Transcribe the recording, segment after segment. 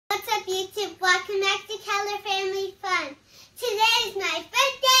up, YouTube? Welcome back to Keller Family Fun. Today is my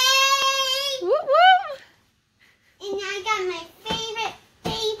birthday! Woo woo! And I got my favorite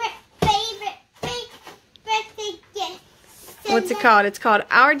birthday gift. So What's it called? It's called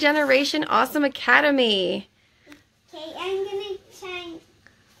Our Generation Awesome Academy. Okay, I'm gonna try.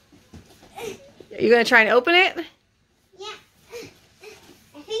 Are you going to try and open it? Yeah.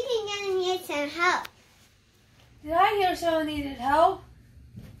 I think I'm gonna need some help. Did I hear someone needed help?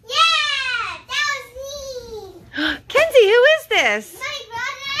 Yeah! That was me! Kenzie, who is this? My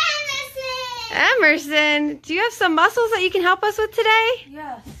brother Emerson! Emerson, do you have some muscles that you can help us with today?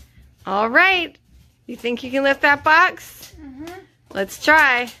 Yes. All right. You think you can lift that box? Mm-hmm. Let's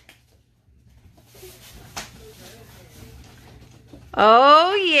try.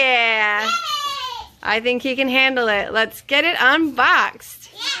 Oh, yeah. Yay! I think he can handle it. Let's get it unboxed.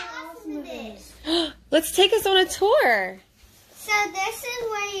 Yeah, listen to this. Let's take us on a tour. So this is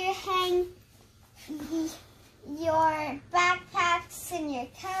where you hang your backpacks and your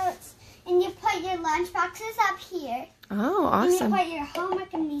coats, and you put your lunch boxes up here. Oh, And you awesome. put your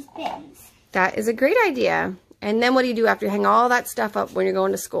homework in these bins. That is a great idea. And then what do you do after you hang all that stuff up when you're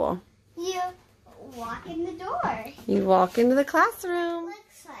going to school? You walk in the door. You walk into the classroom.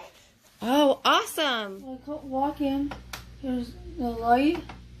 Looks like. Oh, awesome. I walk in. Here's the light.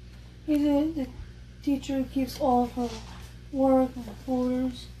 Here's the teacher who keeps all of her work and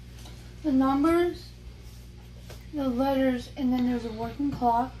folders. The numbers, the letters, and then there's a working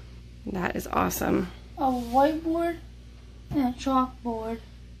clock, That is awesome. a whiteboard, and a chalkboard,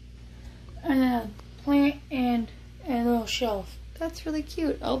 and then a plant and a little shelf. That's really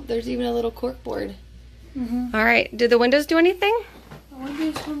cute. Oh, there's even a little cork board. Mm-hmm. All right. Did the windows do anything? The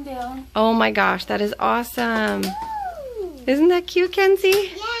windows come down. Oh my gosh, that is awesome. Isn't that cute,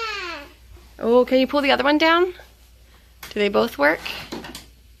 Kenzie? Yeah. Oh, can you pull the other one down? Do they both work?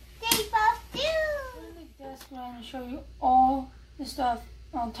 They both do. On the desk, I'm going to show you all the stuff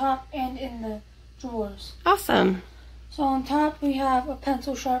on top and in the drawers. Awesome. So on top we have a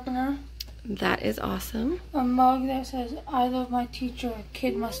pencil sharpener, That is awesome. a mug that says "I love my teacher." A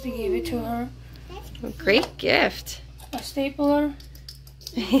kid must have gave it to her. Great gift. A stapler,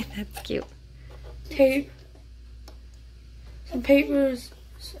 That's cute. tape, some papers,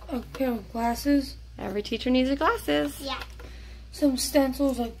 a pair of glasses, Every teacher needs their glasses. Yeah. some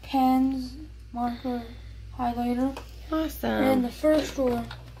stencils like pens, marker, highlighter. And Awesome. the first drawer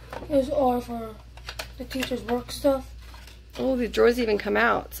is all of her, the teacher's work stuff. Oh, the drawers even come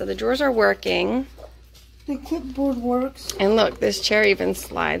out. So the drawers are working. The clipboard works. And look, this chair even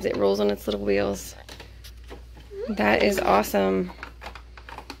slides. It rolls on its little wheels. That is awesome.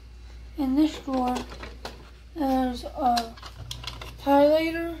 In this drawer, there's a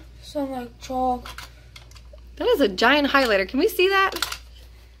highlighter, some like chalk. That is a giant highlighter. Can we see that?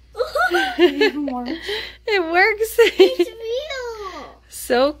 It even works. It works. It's real.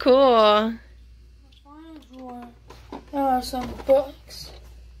 So cool. In the final drawer, there are some books,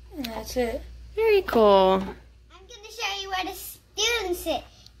 and that's it. Very cool. I'm going to show you where the students sit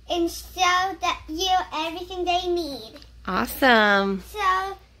and show you everything they need. Awesome.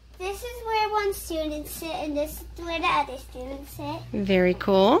 So this is where one student sit, and this is where the other students sit. Very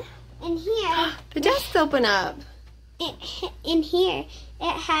cool. And here, The desks open up. in here,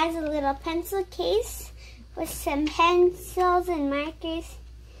 it has a little pencil case with some pencils and markers,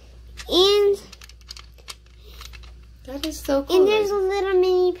 and That is so there's a cool. little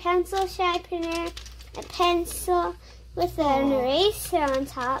mini pencil sharpener, a pencil with an eraser on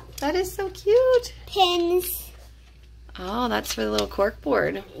top, That is so cute. pins, Oh, that's for the little cork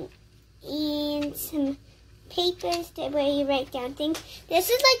board. and some papers where you write down things. This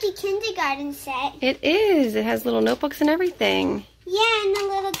is like a kindergarten set. It is. It has little notebooks and everything. Yeah, and the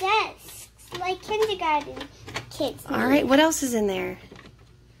little desks, like kindergarten kids. All right, what else is in there?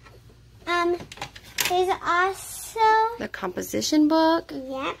 There's also, The composition book.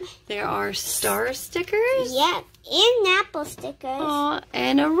 yep, There are star stickers. yep, and apple stickers. Oh,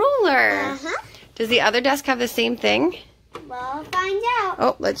 and a ruler. Uh-huh. Does the other desk have the same thing? We'll find out.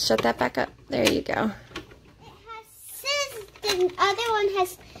 Oh, let's shut that back up. There you go. It has scissors. The other one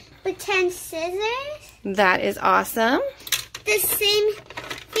has pretend scissors. That is awesome. The same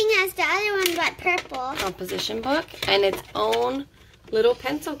thing as the other one, but purple. Composition book and its own little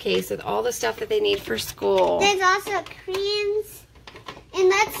pencil case with all the stuff that they need for school. There's also crayons. And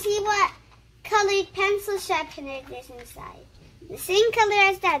let's see what colored pencil sharpener is inside. The same color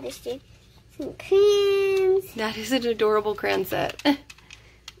as the other student. Some crayons. That is an adorable crayon set.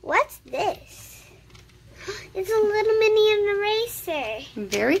 What's this? It's a little mini eraser.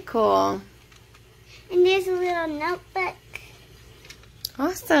 Very cool. And there's a little notebook.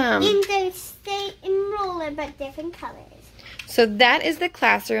 Awesome. And they stay in ruler, but different colors. So that is the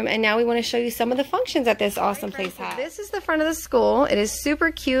classroom, and now we want to show you some of the functions that this awesome place has. This is the front of the school. It is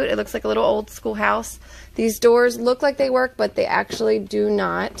super cute. It looks like a little old schoolhouse. These doors look like they work, but they actually do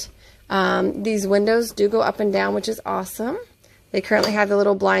not. These windows do go up and down, which is awesome. They currently have the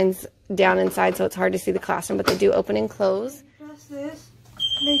little blinds down inside, so it's hard to see the classroom, but they do open and close. Press this.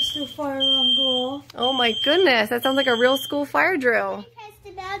 Makes the fire alarm go off. Oh my goodness, that sounds like a real school fire drill. Press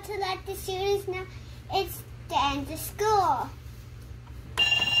the bell to let the students know it's the end of school.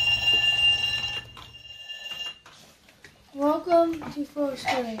 Welcome to first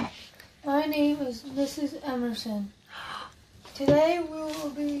grade. My name is Mrs. Emerson. Today we will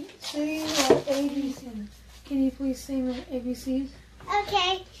be singing our ABCs. Can you please sing the ABCs?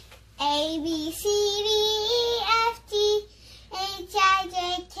 Okay. A, B, C, D, E, F, G, H, I,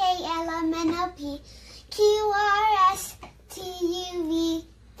 J, K, L, M, N, O, P, Q, R, S, T, U, V,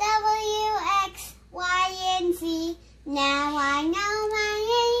 W, X, Y, and Z. Now I know my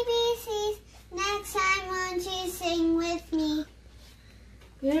ABCs. Next time, won't you sing with me?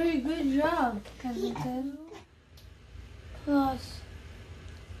 Very good job, Kensington. +2.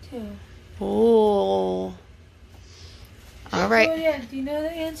 Oh. All right. Oh yeah, do you know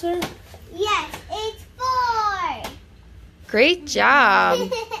the answer? Yes, it's 4. Great job.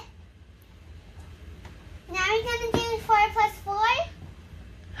 Now we're going to do 4 plus 4.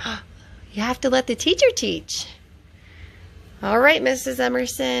 You have to let the teacher teach. All right, Mrs.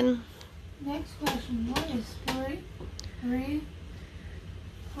 Emerson. Next question. What is 3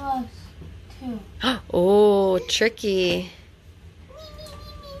 plus 2? Oh, tricky.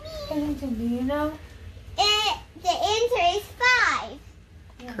 Kensington, do you know? The answer is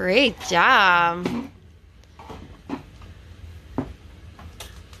 5. Great job.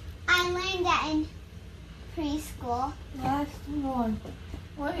 I learned that in preschool. Last one.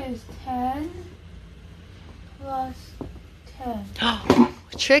 What is 10 plus 10?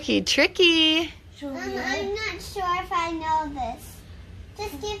 Tricky, tricky. Juliet. I'm not sure if I know this.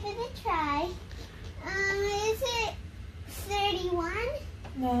 Just give it a try. Is it 31?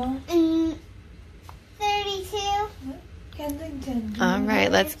 No. 32? Kensington. do All you right,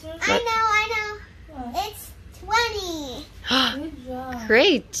 know let's- the answer? I know. What? It's 20. Good job.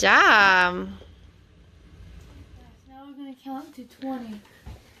 Great job. Now we're going to count to 20.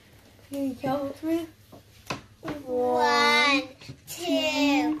 Can you count with me? 1,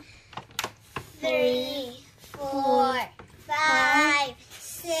 2, 3, 4, 5,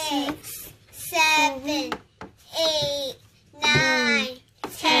 6, 7, 8, 9,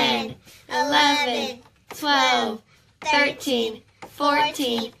 10, 11, 12, 13,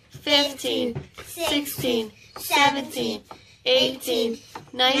 14, 15, 16, 17, 18,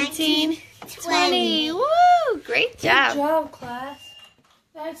 19, 20. Woo! Great Good job. job, class.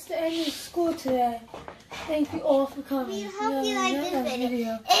 That's the end of school today. Thank you all for coming. We hope you liked another this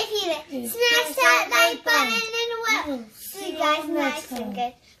video. If you smash that like button and We'll see you guys next time.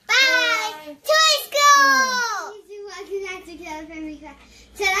 time. Bye. Toy School!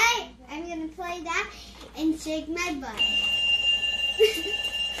 Today, I'm going to play that and shake my butt.